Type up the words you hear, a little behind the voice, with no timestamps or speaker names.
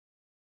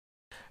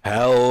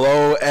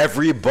Hello,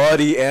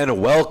 everybody, and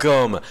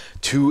welcome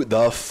to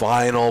the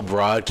final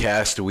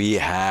broadcast we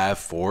have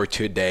for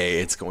today.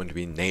 It's going to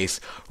be NACE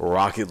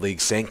Rocket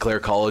League St. Clair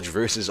College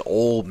versus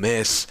Ole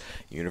Miss,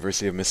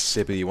 University of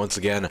Mississippi. Once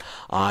again,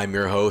 I'm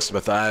your host,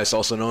 Matthias,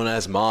 also known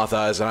as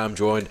Matthias, and I'm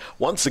joined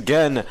once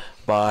again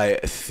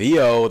by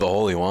Theo, the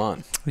Holy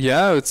One.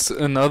 Yeah, it's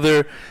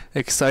another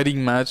exciting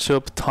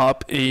matchup.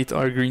 Top 8,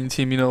 our green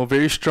team,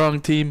 very strong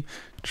team,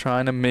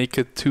 trying to make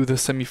it to the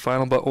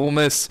semifinal. But Ole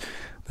Miss,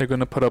 they're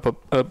going to put up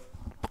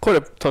quite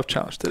a tough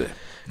challenge today.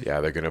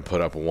 Yeah, they're going to put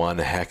up one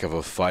heck of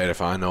a fight.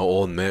 If I know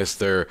Ole Miss,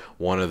 they're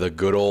one of the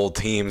good old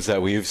teams that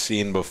we've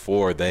seen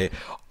before. They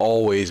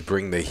always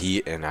bring the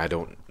heat, and I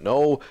don't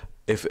know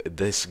if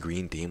this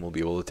green team will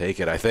be able to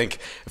take it. I think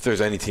if there's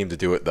any team to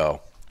do it,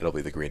 though, it'll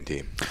be the green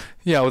team.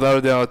 Yeah, without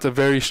a doubt, a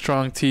very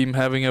strong team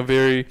having a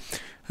very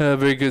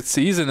good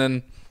season,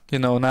 and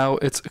now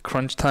it's a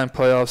crunch time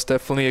playoffs.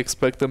 Definitely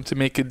expect them to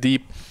make a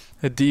deep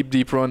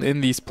run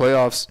in these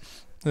playoffs.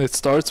 It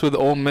starts with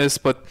Ole Miss,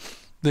 but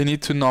they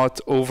need to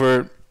not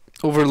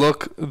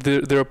overlook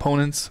their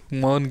opponents.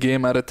 One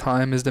game at a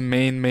time is the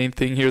main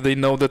thing here. They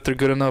know that they're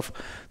good enough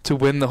to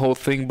win the whole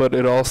thing, but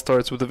it all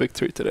starts with a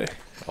victory today.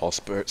 All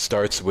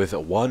starts with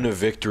one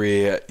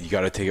victory. You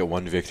got to take it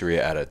one victory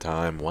at a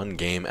time, one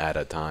game at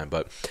a time.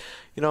 But,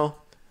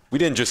 we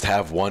didn't just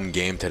have one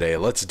game today.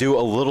 Let's do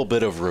a little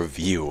bit of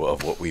review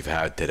of what we've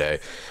had today.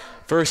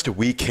 First,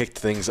 we kicked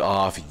things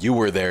off. You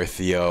were there,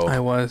 Theo. I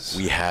was.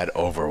 We had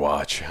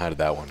Overwatch. How did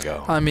that one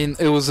go? I mean,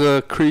 it was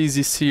a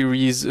crazy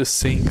series.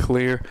 St.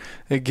 Clair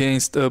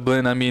against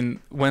Blinn.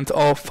 Went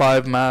all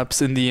 5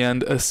 maps in the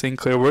end. St.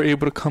 Clair were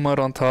able to come out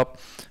on top.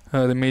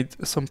 They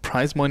made some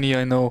prize money,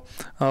 I know,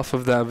 off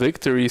of that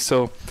victory.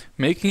 So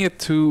making it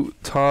to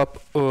top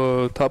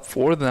 4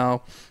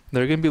 now.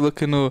 They're going to be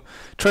looking to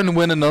trying to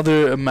win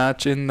another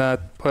match in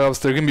that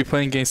playoffs. They're going to be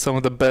playing against some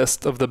of the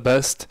best.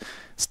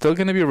 Still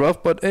going to be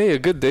rough, but hey, a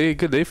good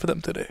day for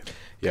them today.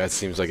 Yeah, it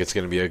seems like it's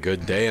going to be a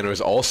good day, and it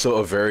was also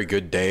a very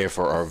good day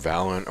for our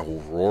Valorant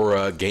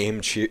Aurora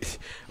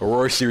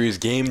Series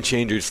Game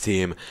Changers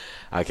team.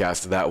 I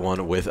casted that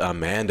one with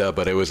Amanda,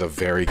 but it was a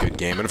very good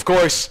game, and of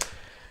course,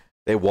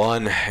 they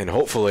won, and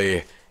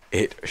hopefully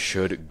it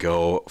should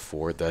go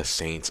for the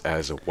Saints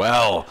as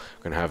well.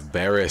 We're going to have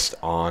Barrist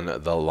on the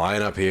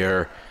lineup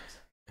here,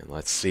 and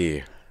let's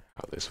see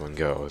how this one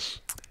goes.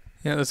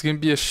 Yeah, there's going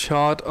to be a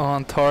shot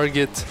on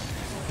target.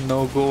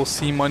 No goal.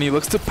 C-Money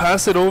looks to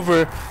pass it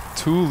over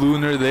to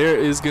Lunar. There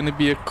is going to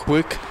be a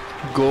quick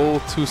goal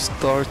to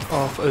start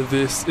off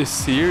this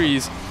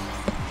series.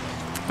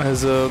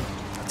 That's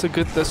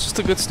just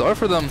a good start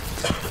for them.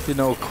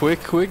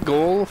 Quick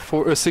goal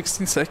for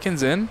 16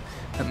 seconds in,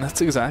 and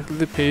that's exactly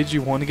the page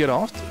you want to get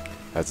off to.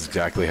 That's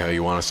exactly how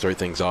you want to start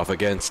things off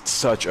against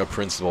such a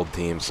principled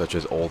team such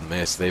as Ole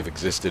Miss. They've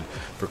existed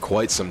for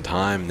quite some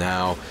time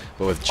now,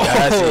 but with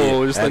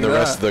Jazzy and the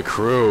rest of the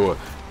crew,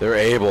 they're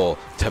able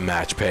to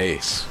match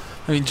pace.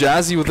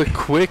 Jazzy with a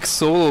quick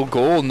solo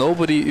goal.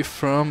 Nobody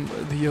from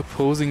the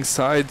opposing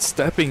side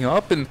stepping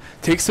up and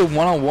takes a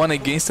one-on-one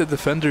against the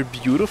defender.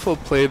 Beautiful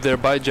play there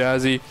by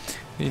Jazzy.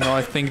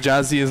 I think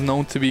Jazzy is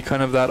known to be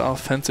kind of that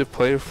offensive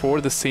player for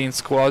the Saints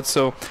squad,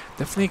 so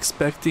definitely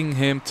expecting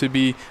him to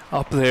be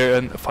up there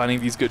and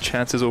finding these good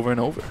chances over and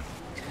over.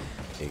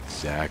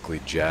 Exactly.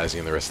 Jazzy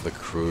and the rest of the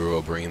crew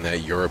will bring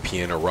that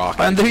European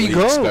Rocket and there you League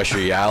go.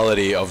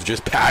 speciality of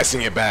just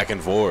passing it back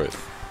and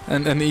forth.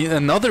 And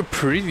another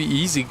pretty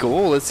easy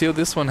goal. Let's see how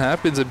this one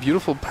happens. A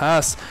beautiful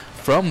pass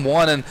from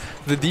one, and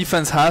the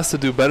defense has to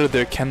do better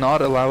there.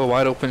 Cannot allow a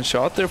wide open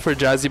shot there for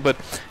Jazzy, but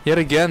yet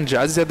again,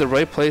 Jazzy's at the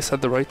right place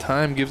at the right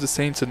time, gives the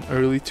Saints an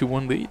early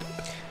 2-1 lead.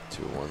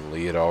 2-1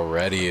 lead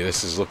already.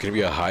 This is looking to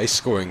be a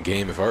high-scoring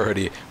game. If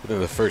already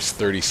within the first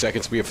 30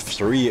 seconds we have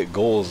 3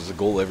 goals, a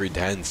goal every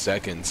 10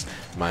 seconds.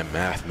 My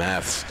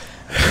maths.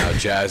 And now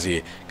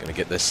Jazzy gonna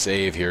get the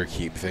save here,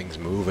 keep things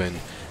moving.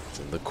 It's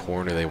in the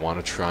corner. They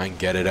want to try and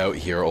get it out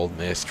here. Ole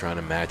Miss trying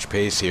to match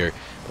pace here,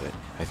 but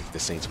I think the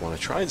Saints want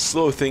to try and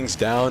slow things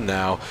down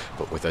now.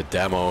 But with a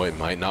demo, it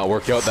might not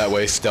work out that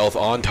way. Stealth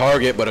on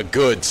target, but a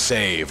good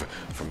save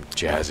from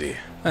Jazzy.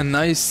 A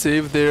nice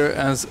save there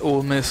as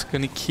Ole Miss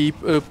going to keep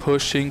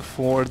pushing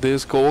for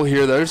this goal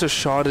here. There's a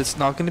shot. It's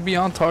not going to be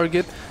on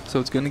target, so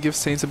it's going to give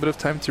Saints a bit of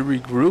time to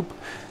regroup.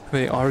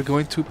 They are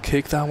going to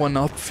kick that one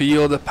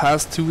upfield. A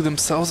pass to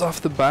themselves off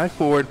the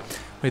backboard.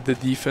 With the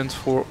defense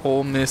for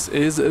Ole Miss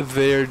is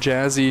there.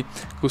 Jazzy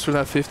goes for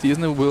that 50,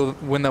 isn't it? Will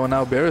win that one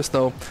out. Barris,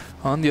 though,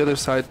 on the other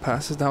side,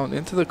 passes down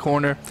into the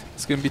corner.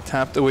 It's going to be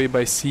tapped away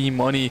by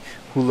C-Money,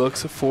 who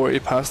looks for a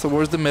pass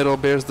towards the middle.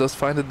 Bears does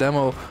find a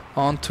demo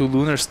onto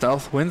Lunar.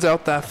 Stealth wins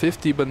out that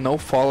 50, but no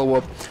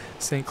follow-up.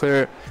 St.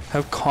 Clair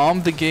have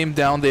calmed the game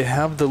down. They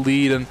have the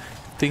lead, and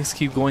things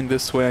keep going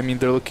this way.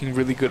 They're looking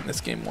really good in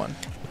this game 1.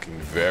 Looking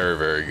very,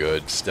 very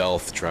good.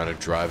 Stealth trying to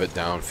drive it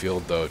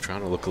downfield, though. Trying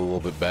to look a little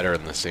bit better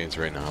in the Saints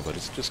right now, but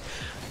it's just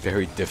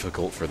very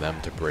difficult for them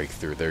to break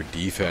through their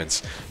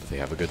defense. But they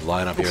have a good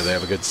lineup here. They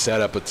have a good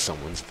setup, but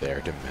someone's there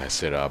to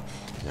mess it up.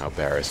 Now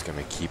Barris going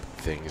to keep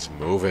things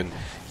moving,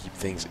 keep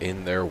things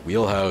in their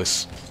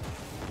wheelhouse.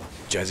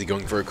 Jazzy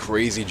going for a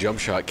crazy jump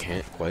shot,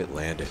 can't quite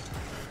land it.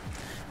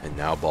 And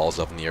now ball's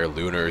up in the air.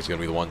 Lunar is going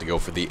to be the one to go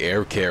for the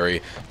air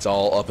carry. It's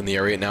all up in the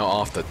area now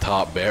off the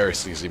top.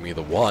 Barris is going to be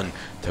the one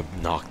to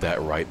knock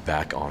that right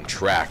back on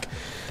track.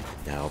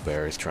 Now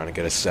Barris trying to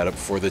get a setup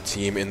for the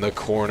team in the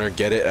corner.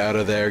 Get it out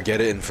of there. Get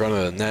it in front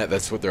of the net.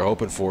 That's what they're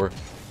hoping for.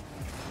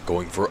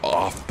 Going for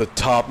off the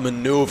top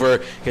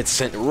maneuver. Gets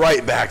sent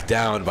right back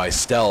down by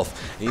Stealth.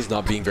 He's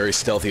not being very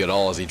stealthy at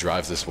all as he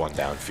drives this one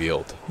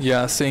downfield.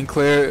 Yeah, St.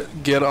 Clair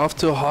get off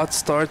to a hot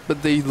start,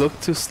 but they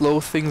look to slow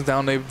things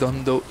down. They've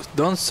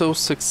done so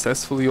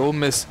successfully. Ole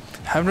Miss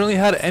haven't really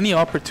had any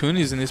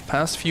opportunities in these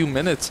past few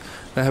minutes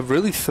that have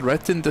really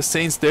threatened the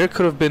Saints. There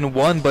could have been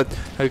one, but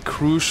a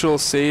crucial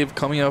save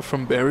coming out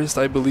from Barris,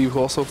 I believe,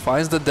 who also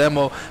finds the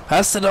demo.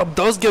 Passes it up,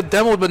 does get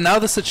demoed, but now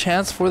there's a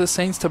chance for the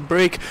Saints to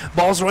break.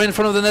 Ball's right in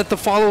front of the net. The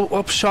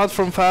follow-up shot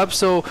from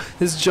Fabso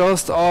is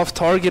just off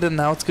target, and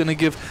now it's going to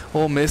give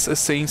Ole Miss a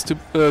Saints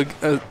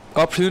to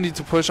opportunity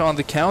to push on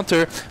the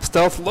counter.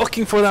 Stealth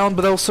looking for that one,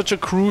 but that was such a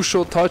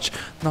crucial touch.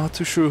 Not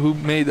too sure who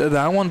made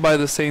that one by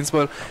the Saints,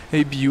 but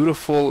a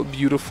beautiful,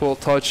 beautiful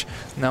touch.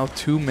 Now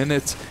 2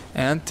 minutes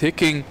and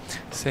ticking.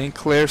 St.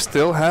 Clair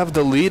still have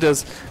the lead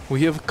as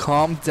we have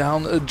calmed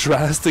down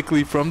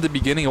drastically from the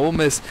beginning. Ole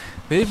Miss,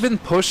 they've been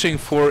pushing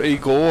for a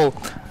goal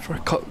for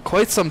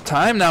quite some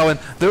time now, and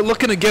they're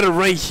looking to get it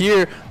right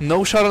here.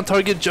 No shot on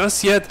target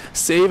just yet.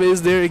 Save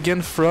is there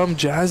again from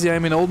Jazzy. I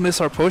mean, Ole Miss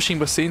are pushing,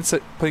 but Saints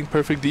playing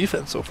perfect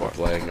defense so far.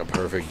 Playing a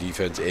perfect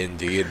defense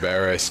indeed.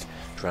 Barris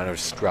trying to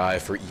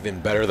strive for even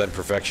better than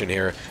perfection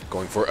here.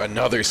 Going for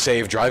another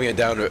save, driving it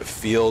down to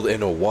field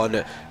in a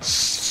one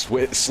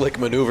slick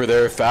maneuver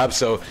there.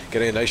 Fabso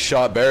getting a nice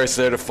shot. Barris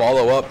there to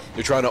follow up.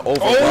 They're trying to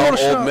overwhelm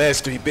Ole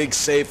Miss. A big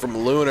save from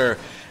Lunar.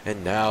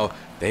 And now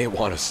they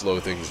want to slow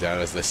things down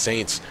as the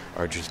Saints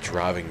are just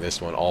driving this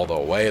one all the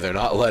way. They're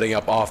not letting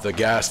up off the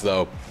gas,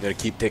 though. They're going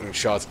to keep taking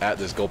shots at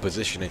this goal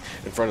positioning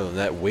in front of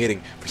the net,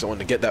 waiting for someone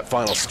to get that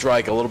final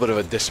strike. A little bit of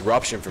a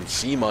disruption from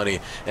C-Money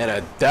and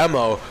a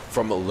demo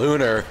from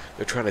Lunar.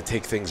 They're trying to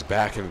take things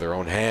back into their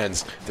own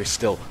hands. They're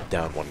still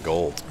down 1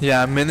 goal.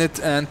 Yeah, a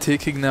minute and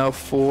ticking now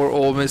for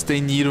Ole Miss.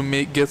 They need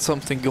to get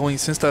something going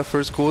since that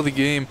first goal of the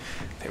game.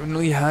 They haven't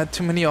really had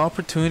too many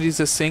opportunities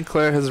as St.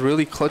 Clair has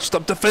really clutched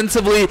up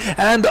defensively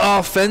and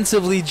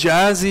offensively.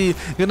 Jazzy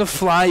gonna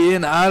fly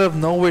in out of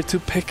nowhere to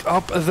pick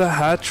up the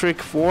hat trick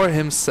for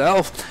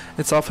himself.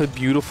 It's off a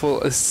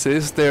beautiful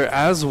assist there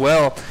as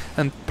well.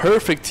 And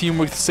perfect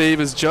teamwork save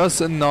is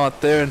just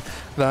not there. And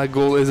that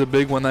goal is a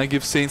big one. That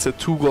gives Saints a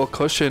 2-goal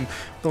cushion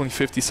with only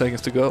 50 seconds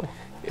to go.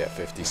 Yeah,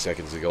 50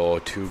 seconds to go.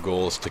 2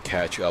 goals to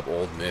catch up.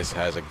 Ole Miss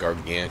has a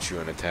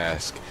gargantuan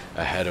task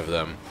ahead of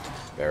them.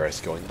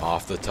 Barris going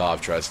off the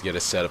top, tries to get a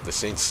setup. The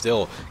Saints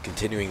still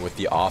continuing with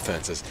the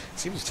offense. It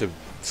seems to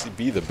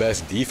be the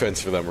best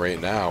defense for them right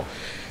now.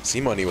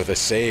 C-Money with a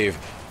save.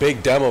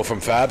 Big demo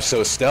from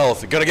Fabso.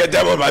 Stealth. Gonna get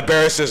demoed by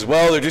Barris as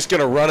well. They're just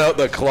gonna run out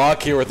the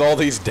clock here with all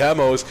these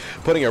demos,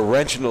 putting a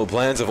wrench into the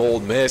plans of Ole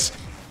Miss.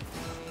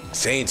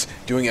 Saints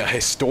doing a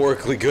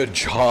historically good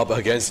job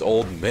against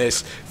Ole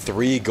Miss.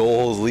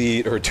 3-goal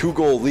lead, or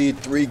 2-goal lead,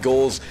 3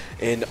 goals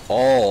in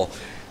all.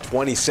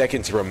 20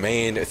 seconds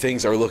remain.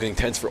 Things are looking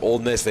tense for Ole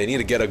Miss. They need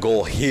to get a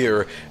goal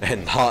here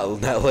and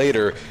not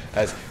later,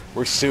 as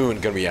we're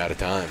soon going to be out of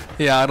time.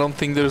 Yeah, I don't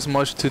think there's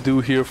much to do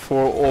here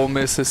for Ole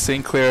Miss as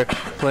St. Clair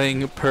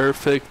playing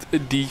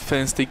perfect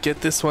defense. They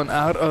get this one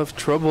out of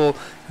trouble,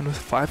 and with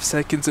 5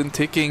 seconds and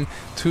ticking,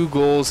 2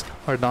 goals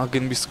are not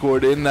going to be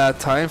scored in that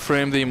time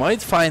frame. They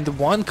might find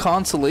one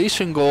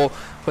consolation goal,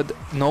 but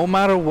no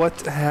matter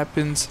what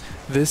happens,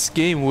 this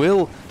game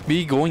will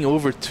be going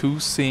over to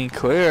St.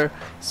 Clair.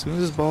 As soon as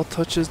this ball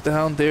touches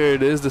down, there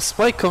it is. The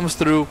spike comes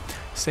through.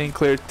 St.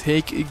 Clair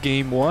take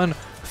game 1,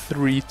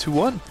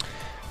 3-1.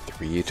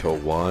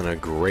 3-1, a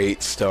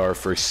great start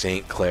for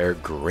St. Clair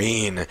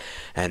Green,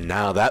 and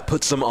now that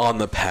puts them on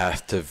the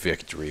path to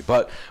victory.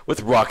 But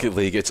with Rocket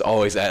League, it's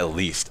always at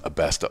least a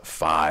best of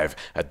 5.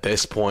 At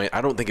this point,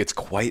 I don't think it's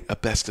quite a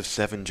best of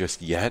 7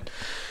 just yet.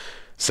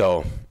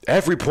 So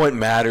every point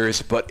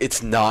matters, but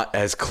it's not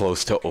as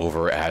close to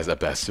over as a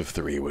best of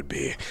 3 would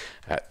be.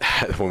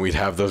 When we'd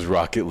have those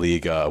Rocket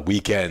League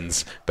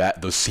weekends,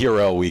 those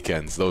CRL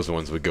weekends, those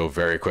ones would go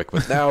very quick.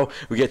 But now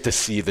we get to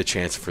see the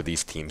chance for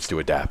these teams to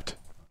adapt.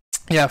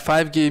 Yeah,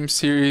 5-game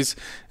series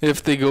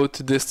if they go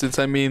to distance.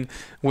 I mean,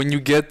 when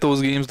you get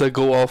those games that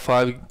go all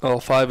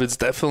five, it's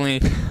definitely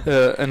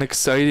an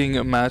exciting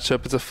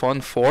matchup. It's a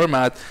fun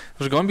format.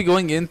 We're going to be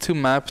going into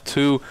map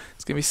 2.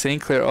 It's going to be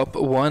St. Clair up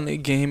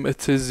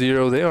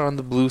 1-0. They are on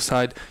the blue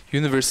side.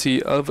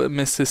 University of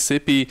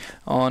Mississippi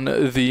on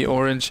the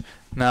orange.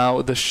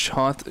 Now the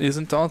shot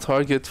isn't on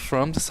target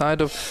from the side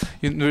of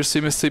University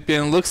of Mississippi,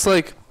 and it looks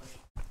like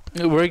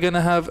we're going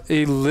to have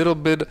a little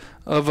bit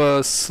of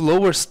a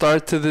slower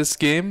start to this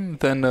game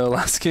than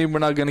last game. We're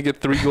not going to get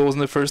 3 goals in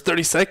the first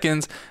 30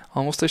 seconds.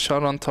 Almost a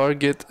shot on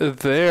target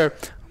there.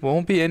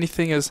 Won't be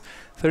anything as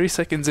 30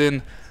 seconds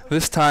in.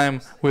 This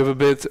time we have a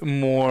bit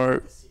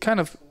more kind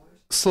of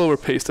slower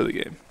pace to the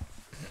game.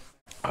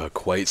 A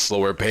quite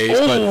slower pace.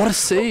 Oh, but what a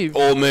save.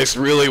 Ole Miss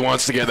really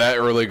wants to get that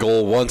early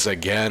goal once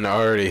again.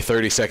 Already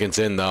 30 seconds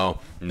in, though.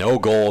 No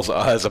goals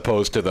as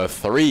opposed to the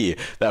 3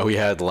 that we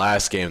had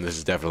last game. This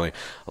is definitely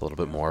a little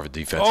bit more of a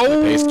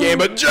defensively paced game.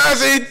 But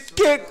Jazzy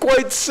can't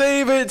quite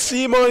save it.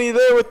 C-Money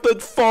there with the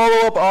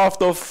follow-up off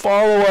the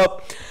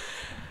follow-up.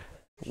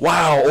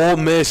 Wow, Ole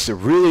Miss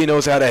really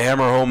knows how to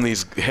hammer home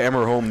these goals?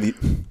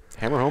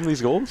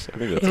 I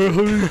think that's Hammer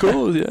home these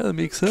goals, yeah, that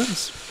makes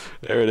sense.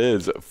 There it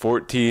is.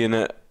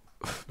 14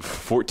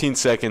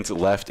 seconds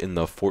left in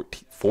the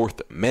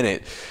 4th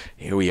minute.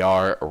 Here we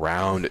are,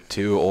 round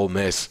 2. Ole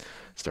Miss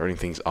starting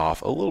things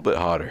off a little bit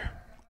hotter.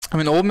 I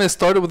mean, Ole Miss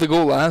started with a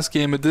goal last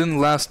game. It didn't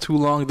last too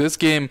long. This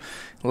game,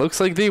 it looks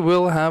like they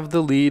will have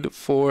the lead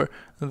for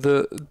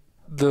the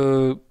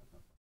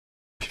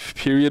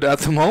period at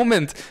the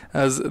moment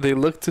as they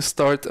look to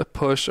start a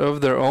push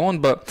of their own.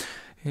 But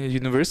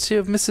University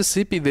of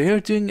Mississippi, they are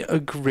doing a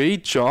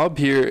great job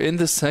here in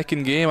the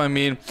second game. I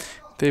mean,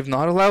 they've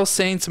not allowed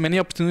Saints many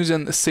opportunities,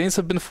 and the Saints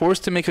have been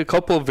forced to make a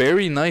couple of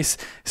very nice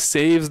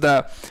saves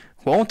that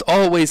won't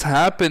always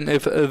happen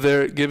if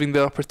they're giving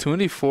the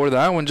opportunity for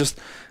that one. Just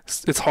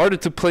it's harder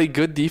to play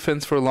good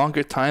defense for a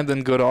longer time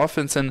than good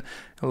offense, and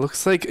it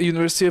looks like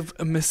University of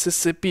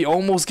Mississippi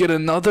almost get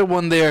another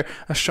one there.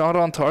 A shot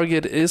on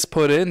target is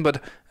put in,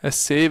 but a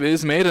save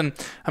is made. And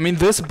I mean,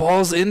 this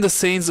ball's in the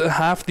Saints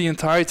half the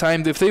entire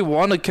time. If they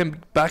want to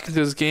come back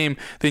into this game,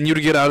 they need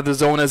to get out of the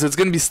zone, as it's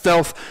going to be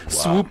stealth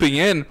swooping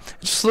in.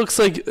 It just looks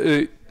like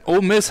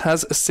Ole Miss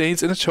has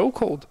Saints in a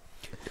chokehold.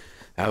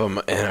 Have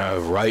them in a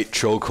right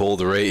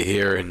chokehold right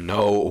here, and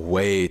no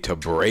way to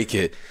break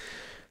it.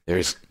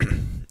 There's,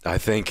 I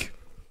think,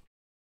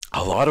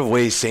 a lot of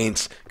ways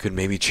Saints could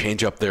maybe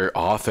change up their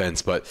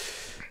offense, but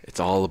it's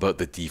all about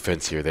the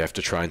defense here. They have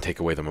to try and take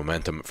away the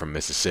momentum from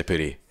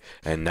Mississippi.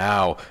 And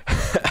now,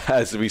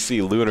 as we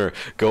see Lunar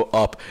go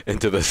up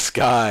into the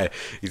sky,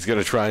 he's going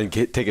to try and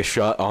take a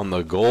shot on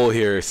the goal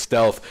here.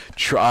 Stealth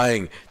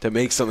trying to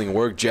make something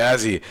work.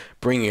 Jazzy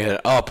bringing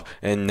it up,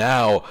 and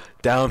now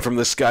down from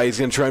the sky. He's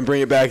going to try and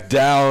bring it back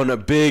down. A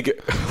big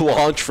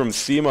launch from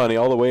C-Money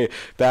all the way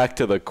back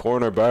to the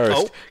corner.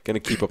 Barrist going to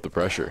keep up the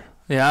pressure.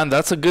 Yeah, and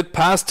that's a good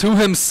pass to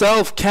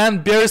himself.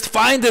 Can Barrist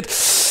find it?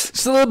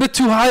 Just a little bit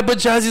too high, but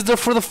Jazzy's there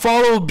for the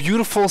follow.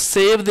 Beautiful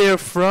save there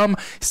from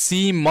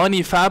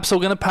C-Money. Fabso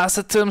going to pass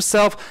it to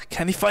himself.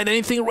 Can he find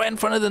anything right in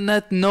front of the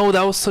net? No,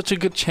 that was such a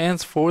good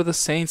chance for the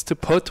Saints to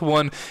put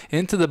one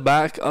into the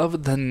back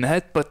of the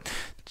net, but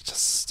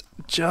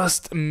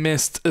just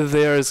missed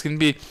there. It's going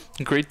to be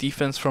great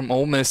defense from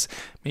Ole Miss,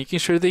 making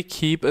sure they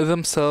keep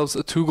themselves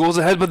 2 goals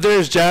ahead. But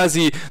there's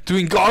Jazzy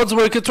doing God's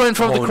work. It's right in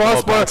front of the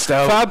crossbar.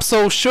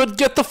 Fabso should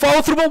get the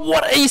follow through, but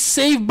what a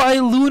save by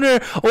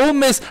Lunar. Ole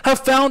Miss have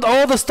found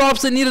all the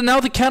stops they need, and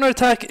now the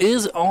counterattack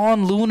is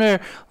on.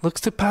 Lunar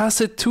looks to pass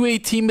it to a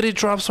teammate. It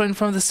drops right in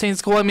front of the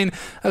Saints goal. I mean,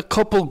 a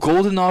couple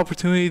golden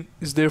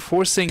opportunities there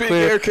for St.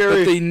 Clair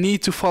that they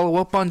need to follow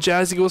up on.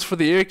 Jazzy goes for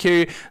the air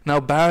carry.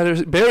 Now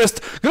Barrist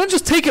gonna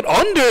just take it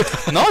under.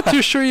 Not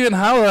too sure even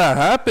how that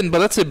happened, but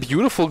that's a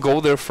beautiful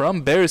goal there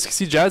from Barrist. You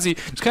see Jazzy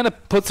just kind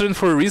of puts it in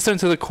for a reset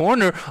into the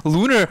corner.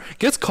 Lunar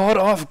gets caught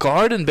off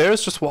guard, and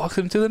Barrist just walks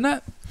into the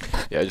net.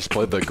 Yeah, I just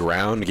played the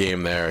ground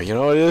game there. You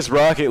know, it is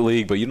Rocket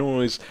League, but you don't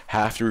always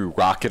have to be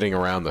rocketing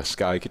around the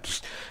sky. You could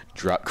just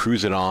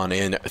cruise it on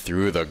in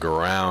through the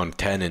ground.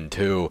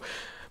 10-2.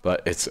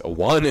 But it's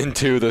 1-2,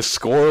 the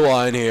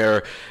scoreline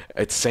here.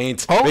 It's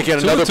Saints making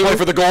another play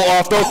for the goal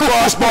off the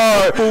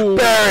crossbar.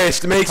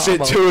 Barrist makes it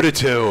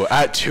 2-2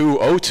 at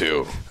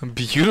 2:02.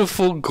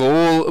 Beautiful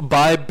goal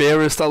by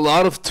Barrist. A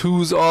lot of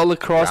 2s all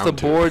across the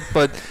board,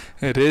 but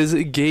it is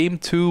game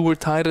 2. We're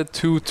tied at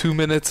 2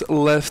 minutes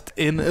left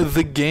in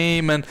the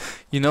game. And,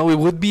 you know, it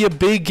would be a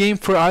big game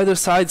for either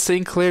side.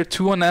 St. Clair,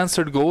 2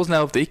 unanswered goals.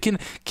 Now, if they can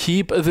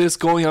keep this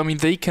going, I mean,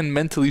 they can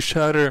mentally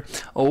shatter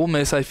Ole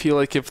Miss, I feel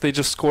like, if they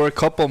just score a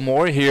couple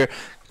more here,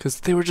 because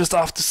they were just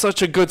off to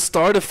such a good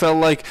start, it felt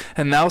like.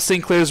 And now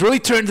St. Clair's really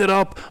turned it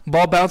up.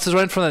 Ball bounces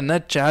right in front of the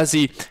net.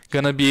 Jazzy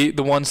gonna be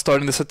the one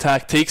starting this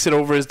attack. Takes it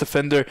over his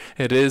defender.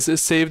 It is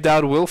saved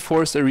out. Will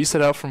force a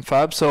reset out from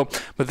Fabso.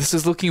 But this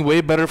is looking way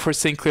better for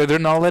St. Clair. They're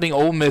not letting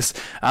Ole Miss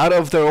out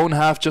of their own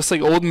half, just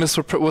like Ole Miss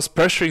was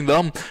pressuring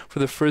them for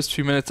the first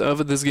few minutes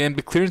of this game.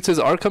 The clearances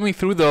are coming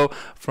through, though,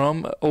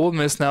 from Ole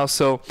Miss now.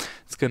 So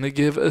it's going to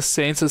give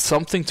Saints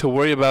something to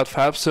worry about.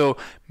 Fabso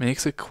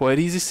makes a quite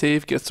easy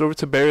save, gets over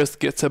to Barrist,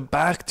 gets it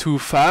back to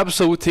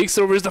Fabso, who takes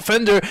it over his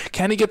defender.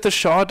 Can he get the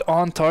shot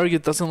on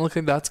target? Doesn't look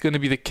like that's going to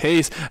be the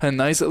case. A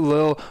nice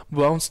little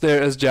bounce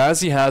there as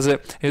Jazzy has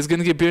it. He's going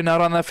to get beaten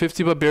out on that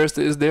 50, but Barrist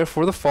is there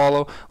for the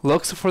follow.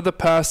 Looks for the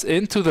pass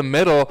into the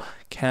middle.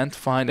 Can't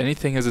find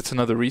anything as it's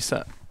another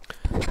reset.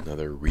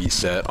 Another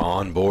reset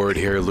on board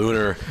here.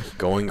 Lunar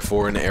going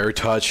for an air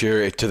touch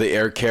here to the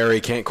air carry.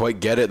 Can't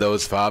quite get it, though,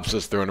 as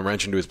Fabso's throwing a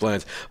wrench into his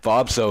plans.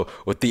 Fabso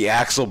with the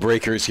axle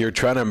breakers here,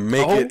 trying to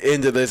make it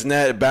into this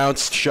net.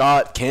 Bounced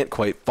shot. Can't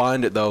quite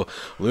find it, though.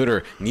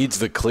 Lunar needs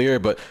the clear,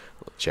 but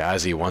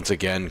Jazzy once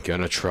again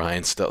gonna try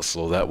and still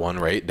slow that one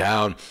right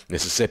down.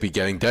 Mississippi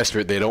getting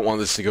desperate. They don't want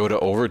this to go to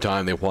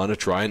overtime. They want to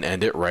try and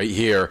end it right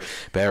here.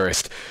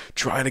 Barrist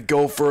trying to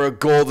go for a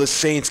goal. The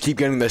Saints keep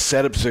getting the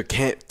setups so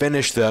can't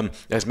finish them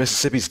as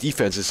Mississippi's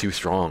defense is too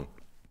strong.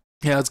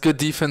 Yeah, it's good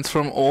defense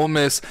from Ole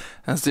Miss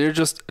as they're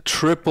just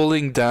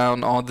tripling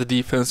down on the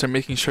defense. They're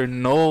making sure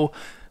no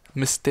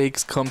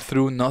mistakes come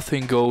through,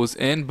 nothing goes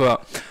in.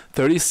 But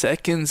 30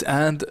 seconds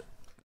and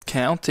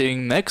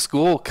counting. Next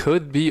goal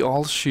could be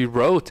all she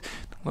wrote.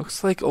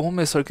 Looks like Ole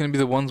Miss are going to be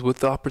the ones with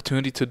the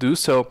opportunity to do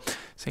so.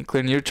 St.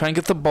 Clair near trying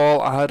to get the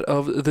ball out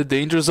of the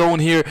danger zone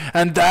here.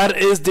 And that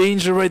is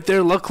danger right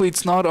there. Luckily,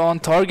 it's not on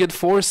target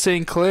for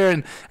St. Clair.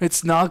 And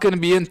it's not going to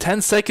be in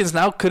 10 seconds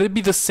now. Could it be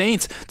the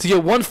Saints to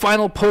get one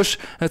final push?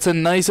 That's a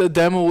nice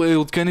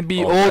demo. It's going to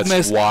be Ole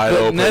Miss. Wide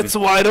open. Net's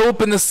wide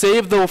open. The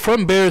save, though,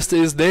 from Barrist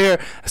is there.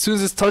 As soon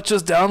as it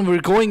touches down,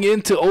 we're going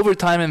into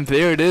overtime. And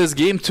there it is.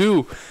 Game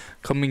 2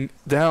 coming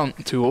down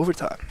to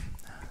overtime.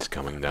 It's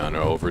coming down to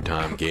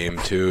overtime. Game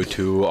 2,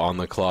 2 on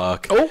the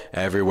clock. Oh.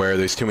 Everywhere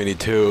there's too many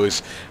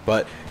twos,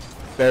 but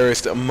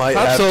Barrist might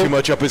have too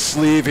much up his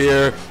sleeve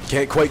here.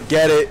 Can't quite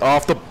get it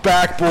off the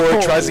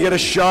backboard. Tries to get a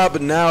shot,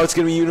 but now it's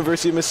going to be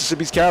University of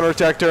Mississippi's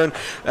counterattack turn.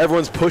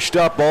 Everyone's pushed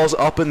up. Ball's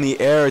up in the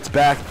air. It's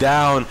back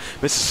down.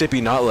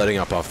 Mississippi not letting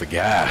up off the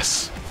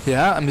gas.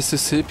 Yeah,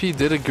 Mississippi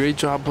did a great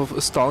job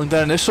of stalling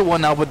that initial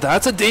one now, but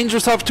that's a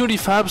dangerous opportunity.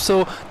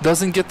 Fabso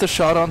doesn't get the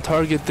shot on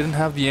target, didn't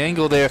have the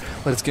angle there,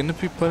 but it's going to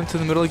be put into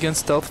the middle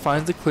against Stealth,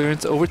 finds the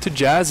clearance over to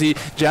Jazzy.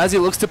 Jazzy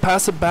looks to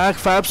pass it back.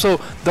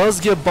 Fabso does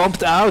get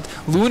bumped out.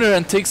 Lunar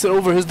and takes it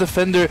over his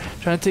defender.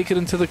 Trying to take it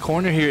into the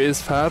corner here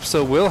is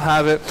Fabso. Will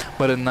have it,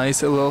 but a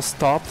nice little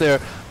stop there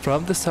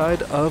from the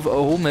side of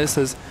Ole Miss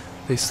as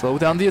they slow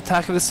down the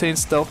attack of the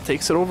Saints. Stealth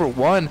takes it over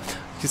one.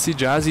 You can see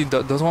Jazzy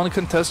doesn't want to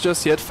contest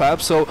just yet.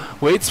 Fabso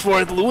waits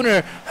for it.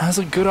 Lunar has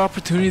a good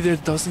opportunity there.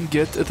 Doesn't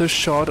get the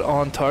shot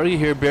on target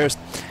here. Bears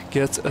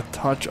gets a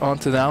touch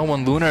onto that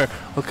one. Lunar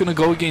looking to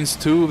go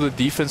against two of the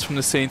defense from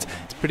the Saints.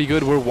 It's pretty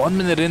good. We're 1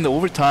 minute into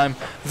overtime.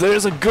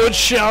 There's a good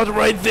shout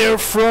right there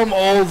from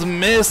Ole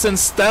Miss, and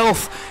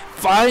Stealth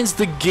finds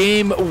the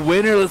game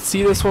winner. Let's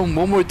see this one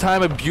more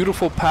time. A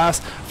beautiful pass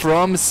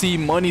from C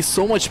Money.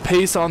 So much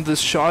pace on this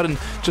shot and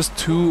just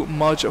too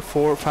much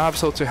for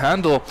Fabso to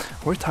handle.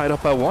 We're tied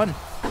up at 1.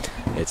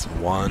 It's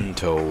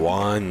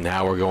 1-1.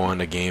 Now we're going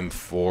to game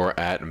 4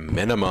 at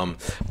minimum.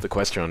 The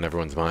question on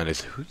everyone's mind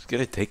is who's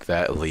going to take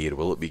that lead?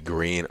 Will it be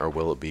Green or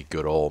will it be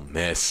good Ole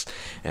Miss?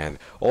 And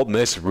Ole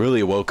Miss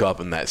really woke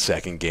up in that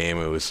second game.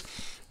 It was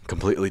a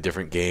completely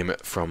different game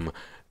from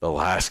the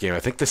last game.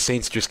 I think the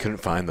Saints just couldn't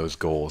find those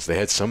goals. They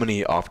had so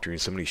many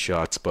opportunities, so many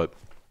shots, but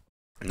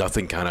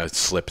nothing kind of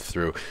slipped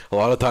through. A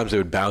lot of times they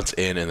would bounce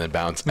in and then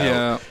bounce out.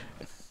 Yeah.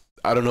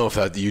 I don't know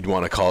if you'd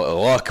want to call it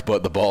luck,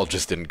 but the ball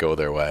just didn't go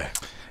their way.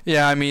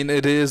 Yeah, I mean,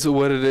 it is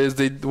what it is.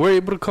 They were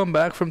able to come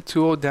back from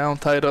 2-0 down,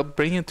 tied up,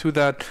 bring it to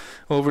that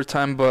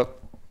overtime, but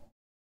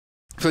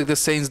I feel like the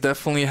Saints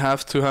definitely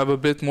have to have a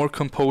bit more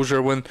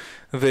composure when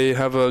they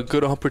have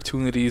good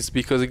opportunities,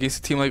 because against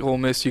a team like Ole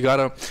Miss, you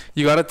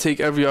gotta take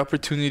every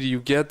opportunity you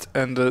get,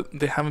 and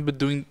they haven't been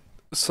doing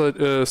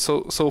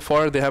so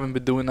far. They haven't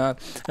been doing that.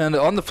 And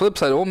on the flip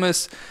side, Ole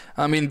Miss,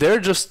 I mean, they're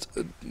just,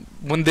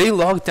 when they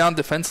lock down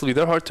defensively,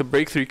 they're hard to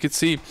break through. You could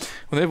see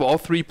when they have all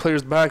three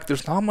players back,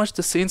 there's not much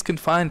the Saints can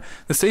find.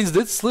 The Saints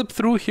did slip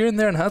through here and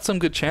there and had some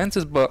good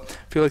chances, but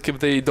I feel like if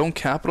they don't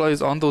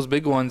capitalize on those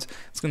big ones,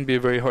 it's going to be a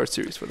very hard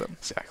series for them.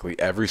 Exactly.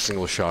 Every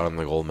single shot on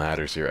the goal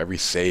matters here. Every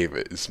save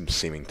is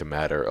seeming to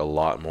matter a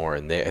lot more,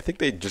 and I think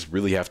they just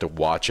really have to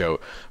watch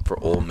out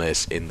for Ole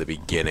Miss in the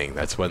beginning.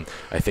 That's when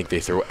I think they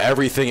throw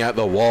everything at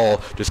the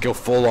wall, just go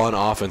full on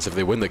offense. If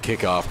they win the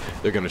kickoff,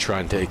 they're going to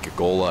try and take a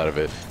goal out of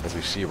it. As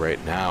we see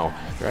right now,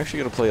 they're actually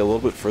going to play a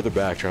little bit further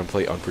back, try and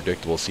play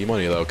unpredictable.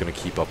 C-Money, though, going to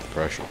keep up the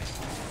pressure.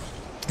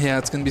 Yeah,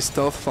 it's going to be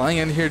Stealth flying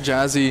in here.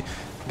 Jazzy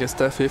gets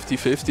that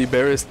 50-50.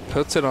 Barris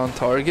puts it on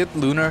target.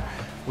 Lunar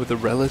with a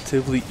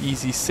relatively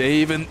easy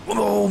save, and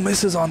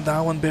misses on that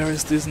one.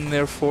 Barris isn't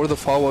there for the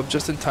follow-up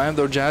just in time,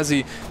 though.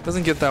 Jazzy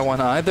doesn't get that one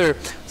either.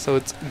 So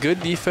it's good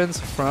defense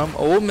from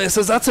Ole Miss.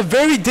 That's a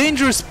very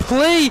dangerous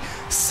play.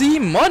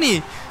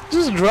 C-Money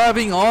just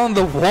driving on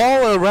the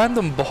wall. A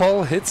random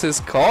ball hits his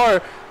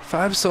car.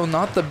 Fabso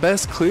not the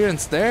best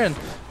clearance there, and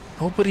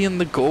nobody in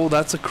the goal.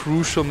 That's a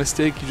crucial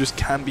mistake you just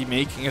can't be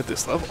making at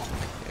this level.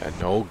 Yeah,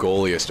 no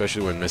goalie,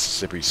 especially when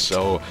Mississippi's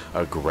so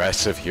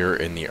aggressive here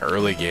in the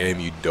early game.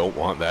 You don't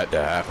want that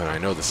to happen. I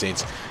know the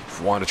Saints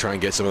want to try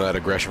and get some of that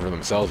aggression for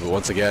themselves, but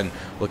once again,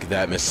 look at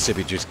that.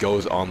 Mississippi just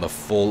goes on the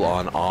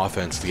full-on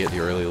offense to get the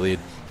early lead.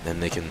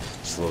 Then they can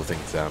slow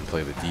things down and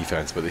play the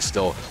defense, but they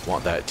still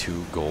want that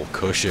 2-goal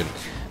cushion.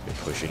 They're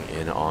pushing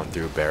in on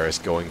through. Barris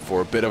going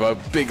for a bit of a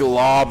big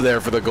lob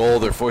there for the goal.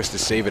 They're forced to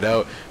save it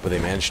out, but they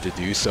managed to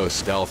do so.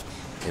 Stealth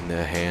in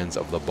the hands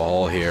of the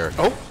ball here.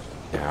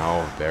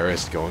 Now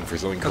Barris going for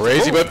something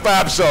crazy, but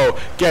Fabso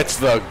gets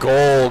the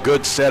goal.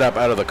 Good setup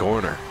out of the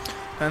corner.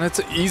 And it's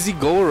an easy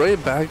goal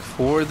right back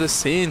for the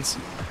Saints.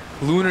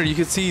 Lunar, you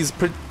can see he's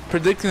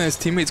predicting his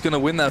teammate's going to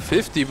win that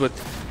 50, but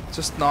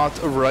just not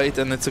right,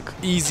 and it's a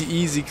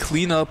easy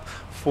cleanup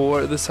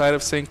for the side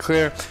of St.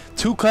 Clair.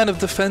 Two kind of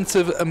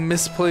defensive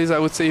misplays, I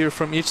would say, here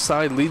from each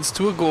side leads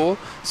to a goal.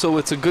 So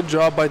it's a good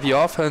job by the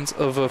offense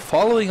of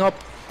following up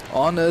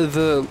on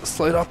the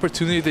slight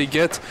opportunity they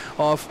get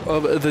off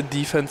of the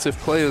defensive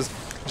players.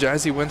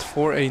 Jazzy went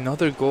for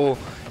another goal.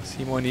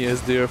 Simoni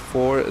is there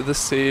for the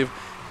save.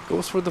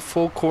 Goes for the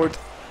full court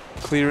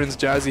clearance.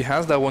 Jazzy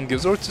has that one.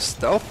 Gives over to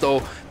Stealth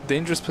though.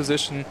 Dangerous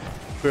position.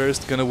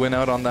 First gonna win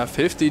out on that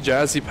 50.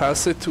 Jazzy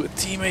passes it to a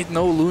teammate.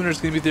 No, Lunar's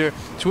gonna be there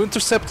to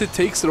intercept it.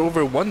 Takes it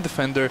over one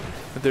defender.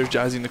 But there's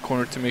Jazzy in the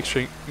corner to make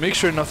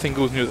sure nothing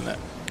goes near the net.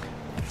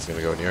 It's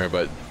gonna go near,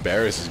 but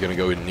Barris is gonna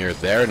go near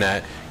their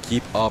net.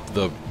 Keep up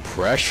the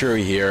pressure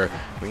here.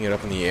 Bring it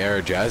up in the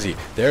air. Jazzy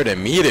there to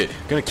meet it.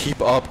 Gonna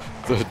keep up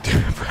the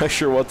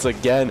pressure once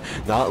again.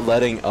 Not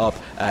letting up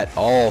at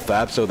all.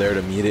 Fabso there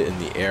to meet it in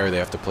the air. They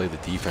have to play the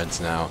defense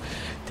now.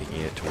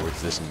 Taking it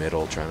towards this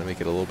middle, trying to make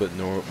it a little bit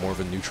more of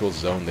a neutral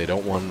zone. They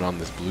don't want it on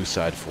this blue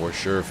side for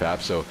sure.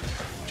 Fabso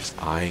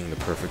just eyeing the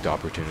perfect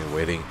opportunity,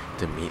 waiting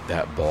to meet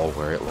that ball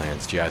where it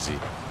lands. Jazzy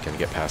can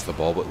get past the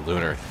ball, but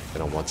Lunar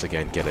gonna once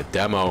again get a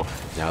demo.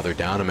 Now they're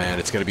down a man.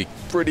 It's gonna be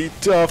pretty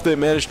tough. They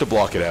managed to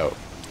block it out.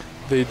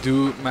 They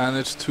do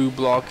manage to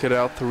block it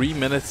out. 3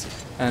 minutes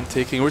and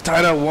taking. We're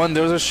tied at 1.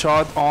 There's a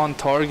shot on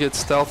target.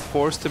 Stealth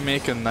forced to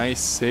make a nice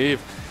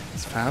save.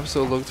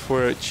 Fabso looked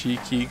for a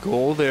cheeky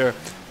goal there.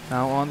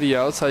 Now on the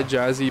outside,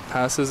 Jazzy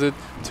passes it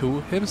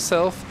to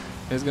himself.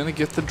 He's gonna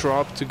get the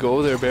drop to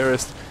go there.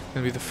 Barris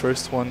gonna be the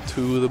first one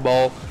to the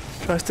ball.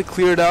 Tries to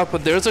clear it out,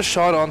 but there's a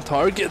shot on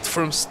target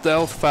from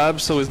Stealth.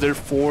 Fabso is there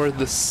for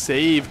the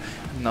save.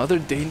 Another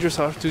dangerous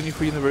opportunity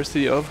for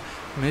University of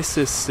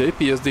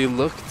Mississippi as they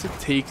look to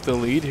take the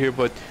lead here,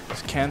 but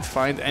just can't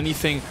find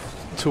anything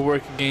to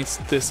work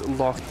against this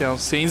lockdown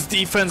Saints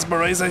defense.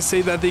 But as I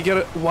say that, they get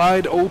a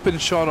wide open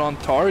shot on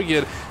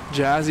target.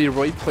 Jazzy,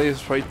 right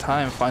place, right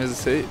time, finds the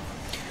save.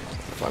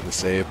 Find the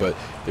save, but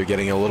they're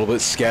getting a little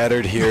bit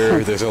scattered here.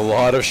 There's a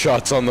lot of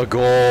shots on the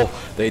goal.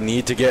 They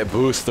need to get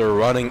boost. They're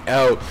running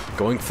out.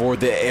 Going for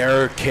the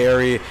air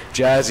carry.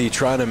 Jazzy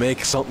trying to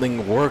make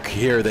something work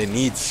here. They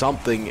need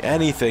something,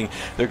 anything.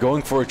 They're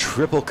going for a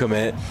triple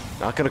commit.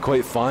 Not going to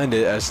quite find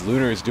it as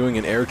Lunar is doing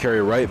an air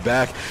carry right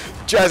back.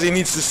 Jazzy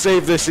needs to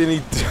save this, and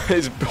he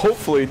is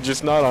hopefully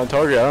just not on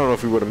target. I don't know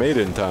if he would have made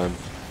it in time.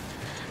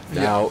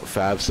 Now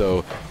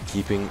Fabso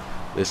keeping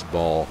this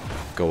ball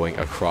going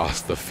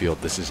across the field.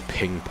 This is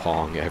ping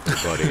pong,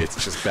 everybody.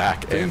 It's just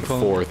back and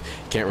forth.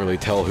 Can't really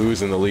tell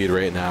who's in the lead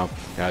right now,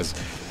 as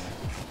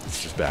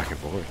it's just back and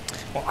forth.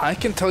 Well, I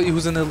can tell you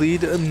who's in the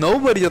lead.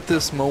 Nobody at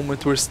this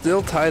moment. We're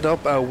still tied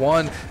up at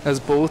 1 as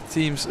both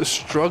teams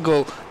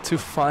struggle to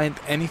find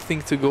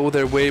anything to go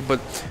their way. But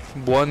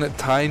one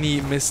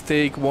tiny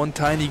mistake, one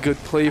tiny good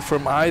play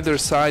from either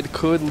side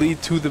could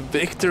lead to the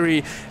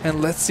victory. And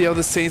let's see how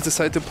the Saints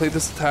decide to play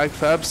this attack.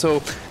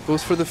 Fabso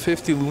goes for the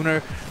 50.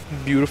 Lunar,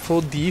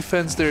 beautiful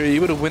defense. They're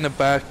able to win it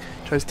back.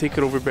 Tries to take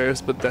it over Barris,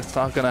 but that's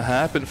not gonna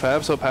happen.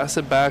 Fabso pass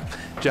it back.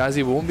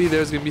 Jazzy won't be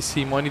there. It's gonna be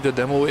Simoni. The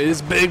demo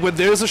is big, but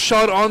there's a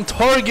shot on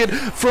target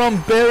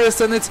from Barris,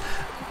 and it's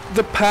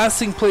the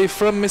passing play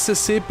from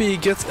Mississippi.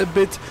 Gets a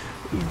bit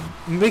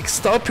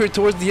mixed up here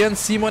towards the end.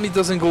 Simoni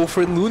doesn't go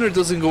for it. Lunar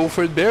doesn't go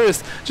for it.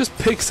 Barris just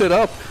picks it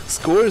up,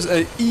 scores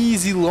an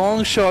easy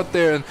long shot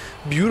there, and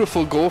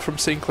beautiful goal from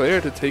St. Clair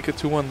to take a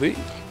 2-1 lead.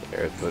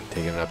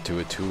 Taking it up to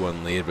a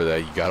 2-1 lead, but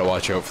you got to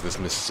watch out for this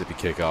Mississippi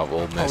kickoff.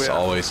 Ole Miss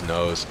always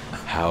knows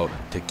how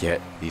to get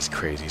these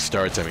crazy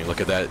starts. I mean, look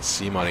at that.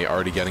 Simoni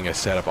already getting a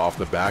setup off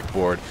the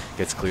backboard.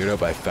 Gets cleared out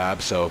by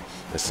Fabso.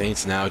 The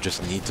Saints now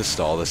just need to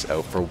stall this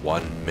out for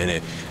 1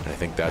 minute. And I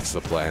think that's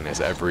the plan,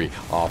 as every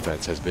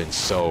offense has been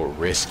so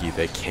risky.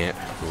 They can't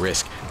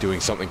risk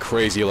doing something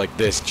crazy like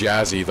this.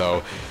 Jazzy,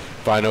 though,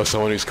 if I know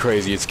someone who's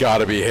crazy, it's got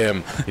to be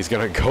him. He's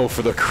going to go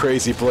for the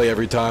crazy play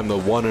every time, the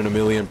 1 in a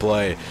million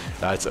play.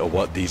 That's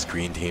what these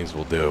green teams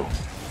will do.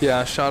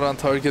 Yeah, shot on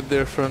target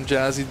there from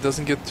Jazzy.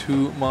 Doesn't get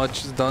too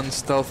much done.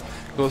 Stealth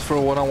goes for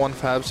a one-on-one.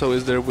 Fabso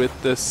is there with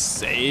the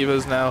save,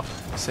 as now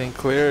St.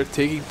 Clair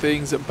taking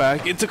things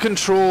back into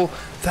control.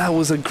 That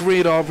was a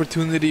great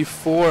opportunity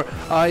for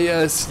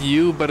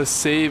ISU, but a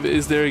save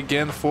is there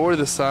again for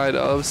the side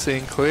of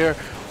St. Clair.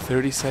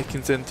 30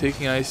 seconds and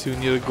taking ISU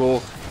near the goal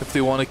if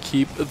they want to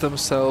keep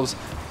themselves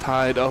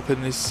tied up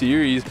in this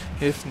series.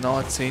 If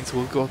not, Saints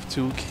will go up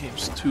 2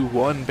 games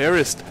 2-1.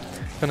 Barris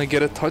gonna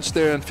get a touch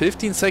there, and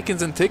 15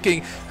 seconds and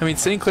ticking. I mean,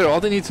 St. Clair,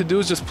 all they need to do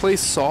is just play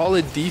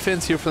solid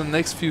defense here for the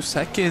next few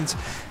seconds.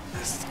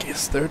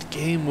 This third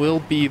game will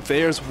be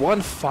theirs.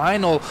 One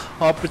final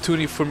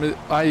opportunity for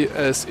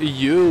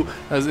ISU,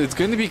 as it's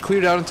going to be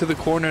cleared out into the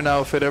corner now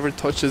if it ever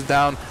touches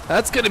down.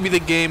 That's going to be the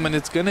game, and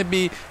it's going to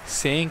be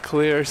St.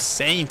 Clair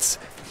Saints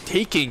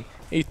taking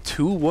a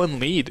 2-1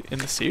 lead in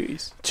the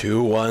series.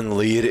 2-1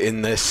 lead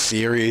in this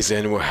series,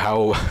 and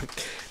how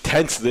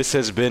tense this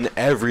has been.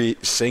 Every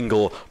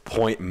single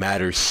point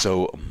matters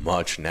so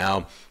much.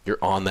 Now you're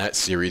on that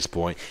series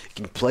point.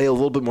 You can play a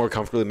little bit more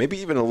comfortably, maybe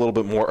even a little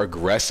bit more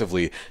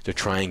aggressively to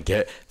try and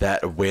get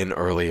that win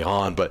early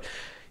on, but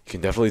you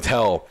can definitely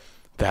tell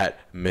that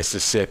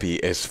Mississippi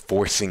is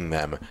forcing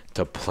them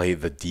to play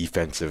the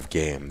defensive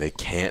game. They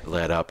can't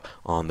let up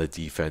on the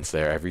defense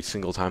there. Every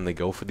single time they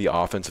go for the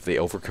offense, if they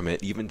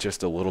overcommit even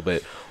just a little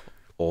bit,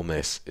 Ole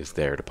Miss is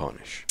there to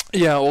punish.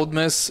 Yeah, Ole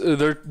Miss,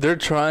 they're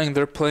trying.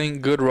 They're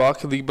playing good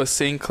Rocket League, but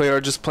St. Clair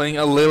are just playing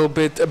a little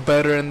bit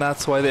better, and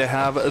that's why they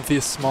have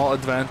this small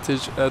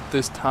advantage at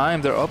this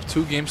time. They're up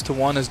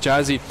 2-1 as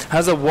Jazzy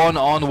has a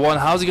one-on-one.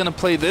 How's he going to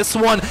play this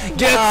one?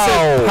 Gets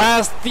it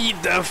past the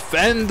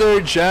defender,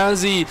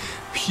 Jazzy.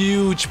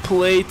 Huge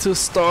play to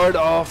start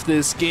off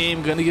this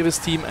game. Gonna give his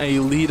team a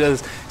lead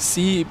as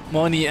C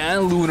Money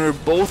and Lunar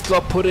both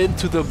got put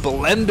into the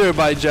blender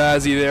by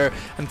Jazzy there,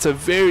 and it's a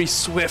very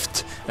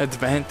swift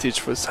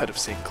advantage for the side of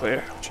St.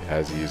 Clair.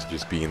 Jazzy is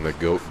just being the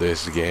GOAT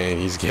this game.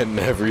 He's getting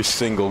every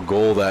single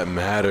goal that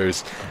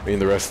matters. I mean,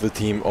 the rest of the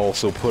team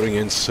also putting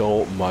in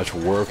so much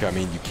work. I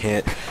mean, you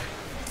can't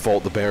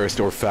fault the Barrist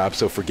or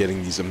Fabso for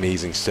getting these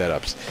amazing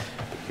setups.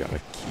 You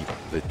gotta keep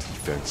the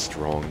defense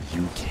strong.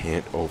 You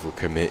can't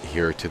overcommit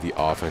here to the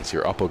offense.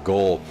 You're up a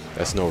goal.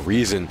 That's no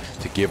reason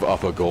to give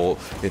up a goal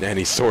in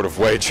any sort of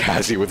way.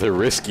 Jazzy with a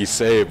risky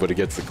save, but it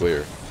gets the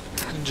clear.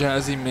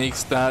 Jazzy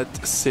makes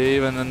that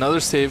save, and another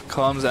save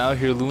comes out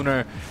here.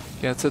 Lunar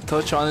gets a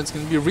touch on it. It's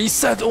going to be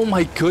reset. Oh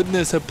my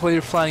goodness, a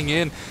player flying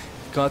in.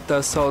 Got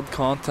that solid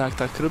contact.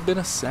 That could have been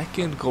a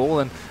second goal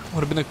and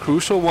would have been a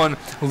crucial one.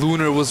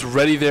 Lunar was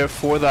ready there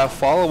for that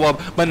follow-up,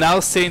 but now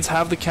Saints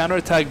have the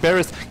counterattack.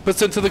 Barris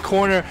puts it into the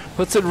corner,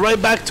 puts it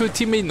right back to a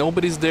teammate.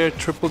 Nobody's there.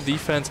 Triple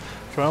defense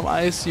from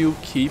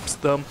ISU keeps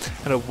them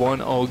at a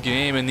 1-0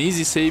 game. An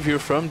easy save here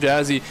from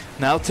Jazzy.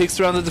 Now takes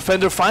around the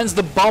defender, finds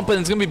the bump, and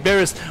it's going to be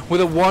Barris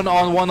with a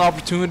one-on-one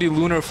opportunity.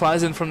 Lunar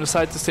flies in from the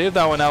side to save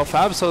that one out.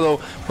 Fabso, though,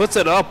 puts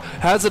it up,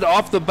 has it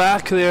off the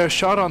back there.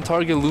 Shot on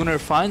target. Lunar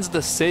finds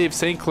the save.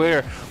 St.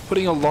 Clair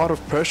putting a lot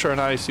of pressure on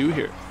ISU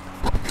here.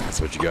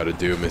 That's what you got to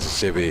do.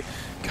 Mississippi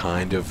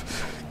kind of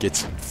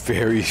gets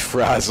very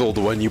frazzled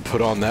when you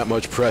put on that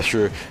much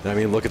pressure. And I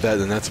mean, look at that,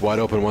 and that's wide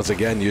open once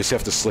again. You just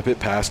have to slip it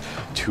past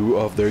two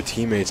of their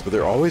teammates, but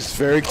they're always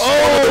very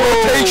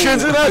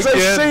rotations. And as I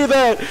say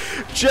that,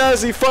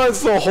 Jazzy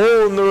finds the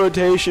hole in the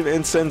rotation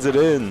and sends it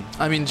in.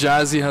 I mean,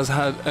 Jazzy has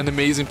had an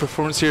amazing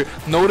performance here.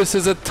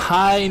 Notices a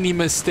tiny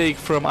mistake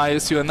from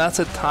ISU, and that's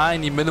a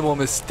tiny minimal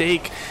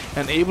mistake,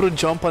 and able to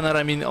jump on that.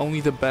 I mean,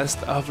 only the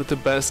best of the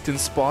best can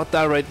spot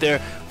that right there.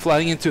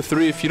 Flying into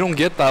 3, if you don't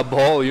get that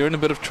ball, you're in a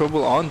bit of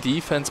trouble on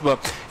defense,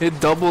 but it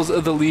doubles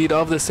the lead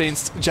of the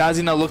Saints.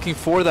 Jazzy now looking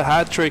for the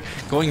hat trick,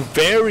 going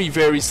very,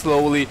 very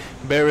slowly.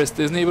 Barris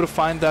isn't able to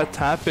find that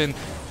tap in.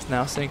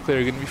 Now St. Clair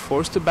are going to be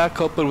forced to back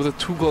up, but with a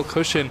 2-goal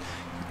cushion,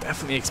 you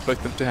definitely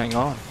expect them to hang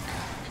on.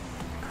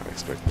 I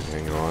expect them to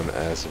hang on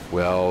as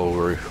well.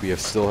 We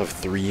still have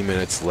 3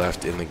 minutes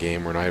left in the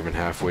game. We're not even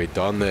halfway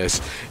done this,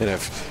 and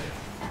if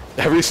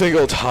every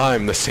single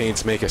time the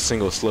Saints make a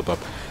single slip up,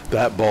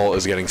 that ball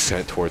is getting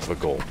sent towards the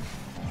goal.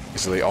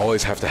 So they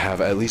always have to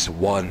have at least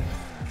one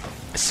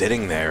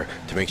sitting there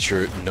to make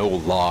sure no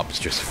lobs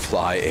just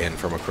fly in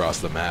from across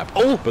the map.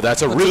 Oh, but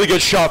that's a really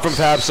good shot from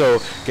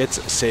Fabso.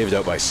 Gets saved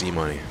out by C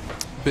Money.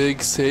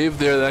 Big save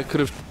there. That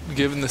could have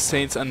given the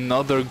Saints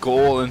another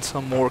goal and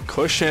some more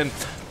cushion.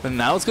 But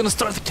now it's going to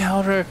start the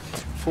counter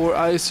for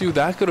ISU.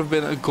 That could have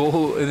been a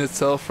goal in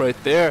itself right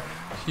there.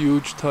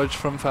 Huge touch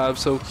from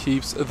Fabso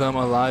keeps them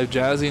alive.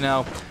 Jazzy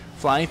now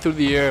flying through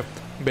the air.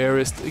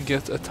 Barris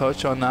gets a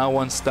touch on now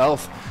one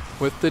stealth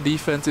with the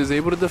defense, is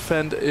able to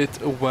defend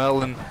it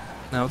well, and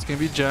now it's going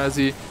to be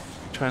Jazzy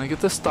trying to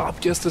get the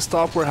stop. Gets the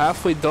stop. We're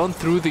halfway done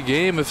through the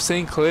game. If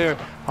St. Clair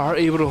are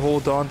able to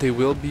hold on, they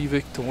will be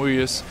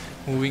victorious,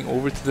 moving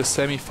over to the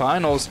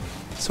semifinals.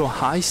 So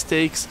high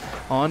stakes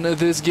on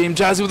this game.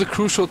 Jazzy with a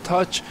crucial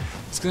touch.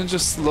 It's going to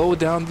just slow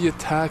down the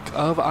attack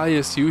of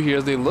ISU here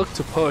as they look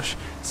to push.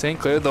 St.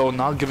 Clair, though,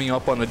 not giving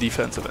up on the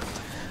defensive end.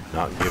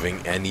 Not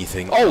giving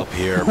anything up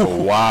here, but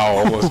wow,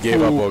 almost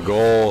gave up a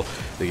goal.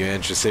 They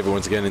managed to save it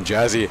once again, and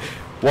Jazzy,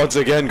 once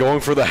again,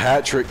 going for the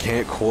hat trick,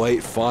 can't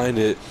quite find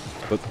it.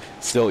 But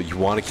still, you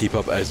want to keep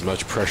up as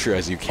much pressure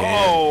as you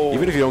can.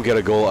 Even if you don't get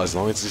a goal, as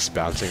long as it's just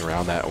bouncing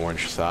around that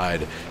orange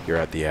side, you're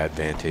at the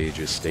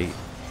advantageous state.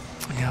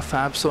 Yeah,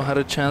 Fabso had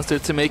a chance there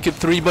to make it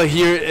 3, but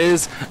here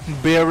is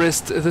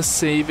Barris. The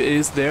save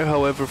is there,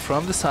 however,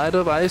 from the side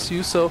of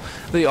ISU, so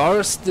they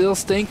are still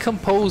staying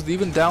composed,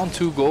 even down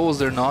 2 goals.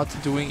 They're not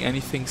doing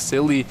anything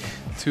silly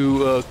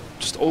to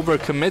just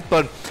overcommit,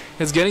 but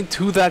it's getting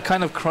to that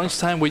kind of crunch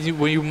time where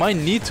you might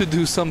need to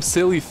do some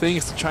silly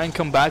things to try and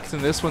come back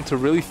in this one to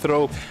really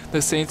throw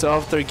the Saints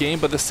off their game,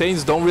 but the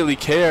Saints don't really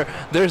care.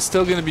 They're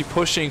still going to be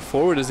pushing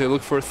forward as they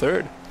look for a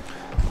third.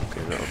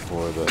 Okay,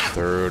 for the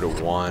third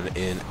one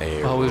in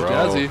a row.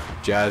 Jazzy.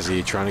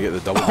 Jazzy trying to get the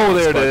double. Oh,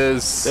 there it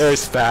is.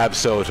 There's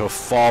Fabso to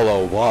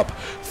follow up.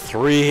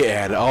 3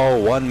 and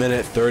 1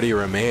 minute 30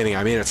 remaining.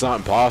 I mean, it's not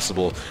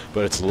impossible,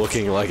 but it's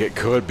looking like it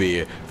could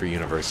be for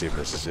University of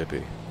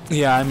Mississippi.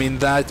 Yeah, I mean,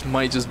 that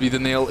might just be the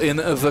nail in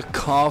the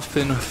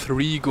coffin.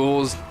 3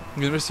 goals.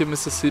 University of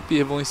Mississippi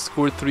have only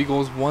scored 3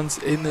 goals once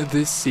in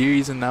this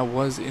series, and that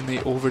was in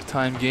the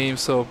overtime game.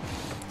 So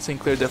St.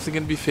 Clair definitely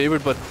going to be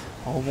favored, but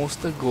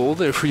almost a goal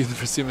there for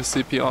University of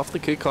Mississippi off the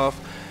kickoff.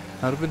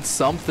 That would have been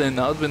something.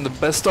 That would have been the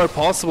best start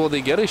possible.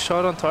 They get a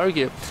shot on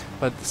target,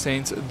 but the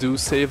Saints do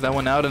save that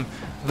one out. And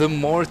the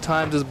more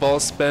time this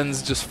ball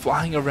spends just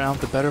flying around,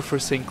 the better for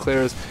St.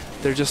 Clair's.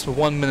 They're just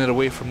 1 minute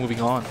away from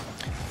moving on.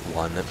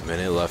 1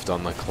 minute left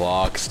on the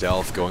clock.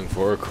 Stealth going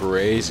for a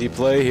crazy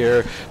play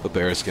here. But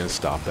Bear's going to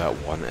stop that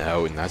one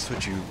out, and that's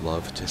what you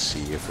love to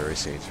see if you're a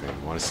Saints fan.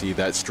 You want to see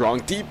that strong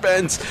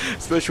defense,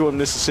 especially when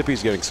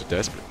Mississippi's getting so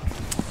desperate.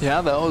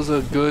 Yeah, that was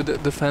a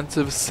good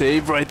defensive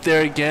save right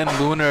there again.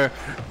 Lunar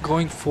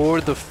going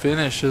for the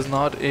finish, is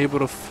not able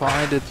to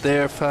find it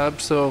there.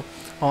 Fabso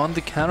on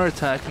the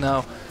counterattack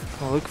now.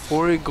 Look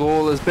for a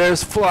goal as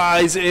Bears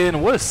flies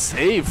in. What a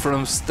save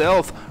from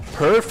Stealth.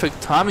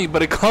 Perfect timing,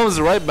 but it comes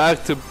right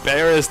back to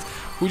Barrist,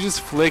 who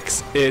just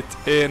flicks it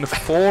in.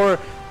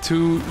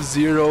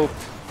 4-0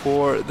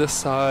 for the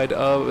side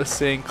of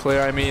St.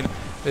 Clair. I mean,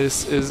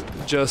 this is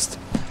just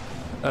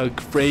a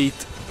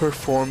great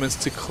performance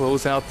to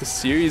close out the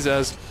series,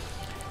 as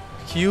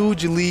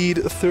huge lead,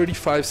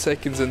 35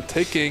 seconds and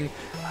ticking.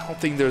 I don't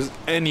think there's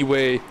any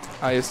way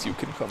ISU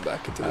can come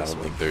back into this one.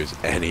 I don't think there's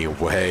any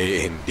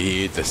way,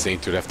 indeed. The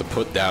Saints would have to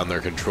put down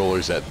their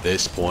controllers at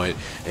this point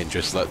and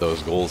just let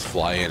those goals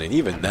fly in. And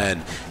even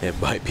then, it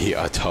might be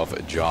a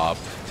tough job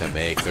to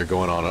make. They're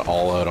going on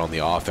all out on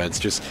the offense,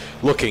 just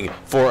looking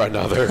for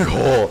another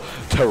goal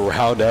to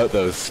round out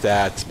those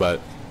stats.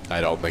 But I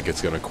don't think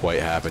it's going to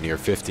quite happen here.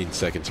 15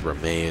 seconds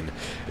remain.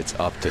 It's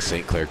up to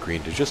St. Clair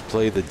Green to just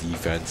play the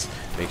defense,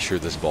 make sure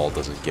this ball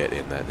doesn't get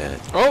in that net.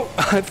 Oh,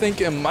 I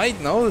think it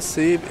might. No, the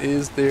save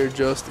is there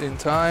just in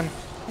time.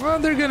 Well,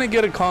 they're going to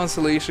get a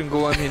consolation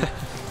goal. I mean,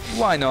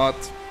 why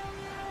not?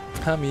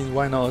 I mean,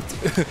 why not?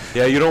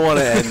 Yeah, you don't want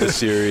to end the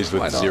series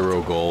with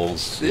 0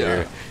 goals. Yeah.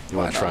 Here. You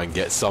want to try and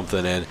get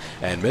something in.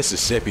 And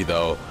Mississippi,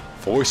 though,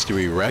 forced to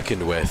be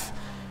reckoned with.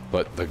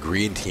 But the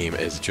green team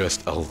is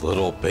just a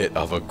little bit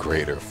of a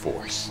greater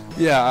force.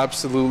 Yeah,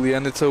 absolutely.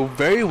 And it's a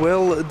very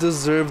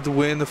well-deserved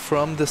win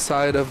from the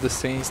side of the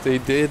Saints. They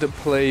did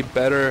play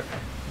better.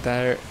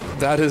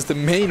 That is the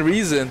main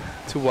reason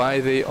to why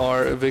they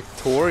are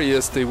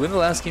victorious. They win the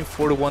last game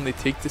 4-1. They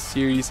take the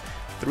series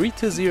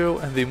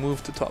 3-0, and they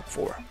move to top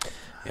 4.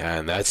 Yeah,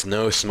 and that's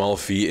no small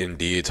feat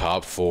indeed.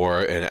 Top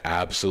 4, an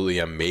absolutely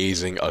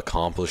amazing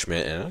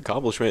accomplishment, and an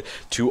accomplishment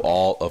to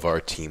all of our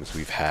teams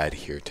we've had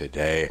here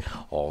today.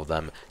 All of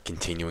them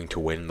continuing to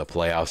win the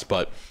playoffs,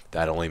 but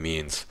that only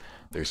means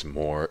there's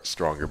more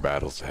stronger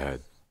battles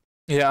ahead.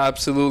 Yeah,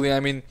 absolutely. I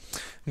mean,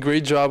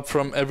 great job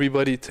from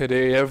everybody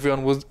today.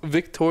 Everyone was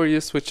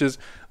victorious, which is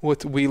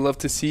what we love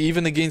to see,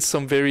 even against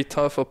some very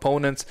tough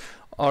opponents.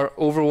 Our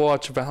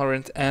Overwatch,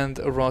 Valorant, and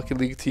Rocket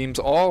League teams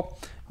all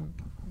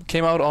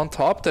came out on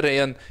top today,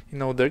 and you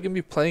know they're gonna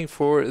be playing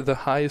for the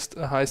highest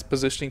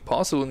positioning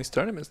possible in these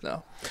tournaments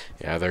now.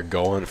 Yeah, they're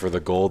going for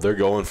the gold, they're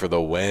going for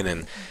the win,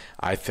 and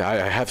I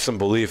have some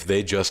belief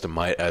they just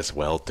might as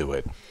well do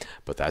it.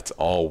 But that's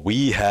all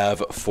we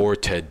have for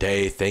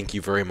today. Thank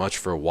you very much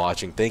for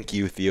watching. Thank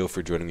you, Theo,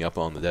 for joining me up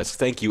on the desk.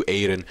 Thank you,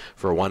 Aiden,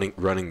 for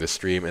running the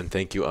stream, and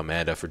thank you,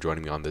 Amanda, for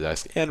joining me on the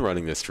desk and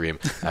running the stream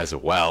as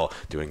well,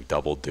 doing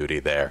double duty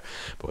there.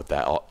 But with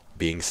that all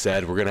being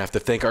said, we're going to have to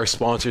thank our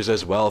sponsors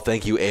as well.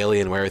 Thank you,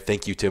 Alienware.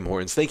 Thank you, Tim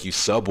Hortons. Thank you,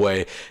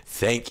 Subway.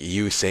 Thank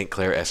you, St.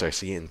 Clair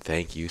SRC. And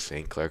thank you,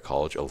 St. Clair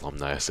College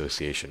Alumni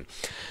Association.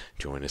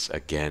 Join us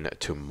again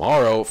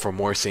tomorrow for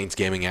more Saints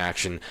gaming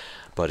action.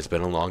 But it's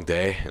been a long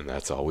day, and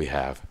that's all we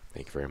have.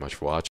 Thank you very much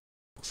for watching.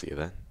 We'll see you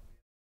then.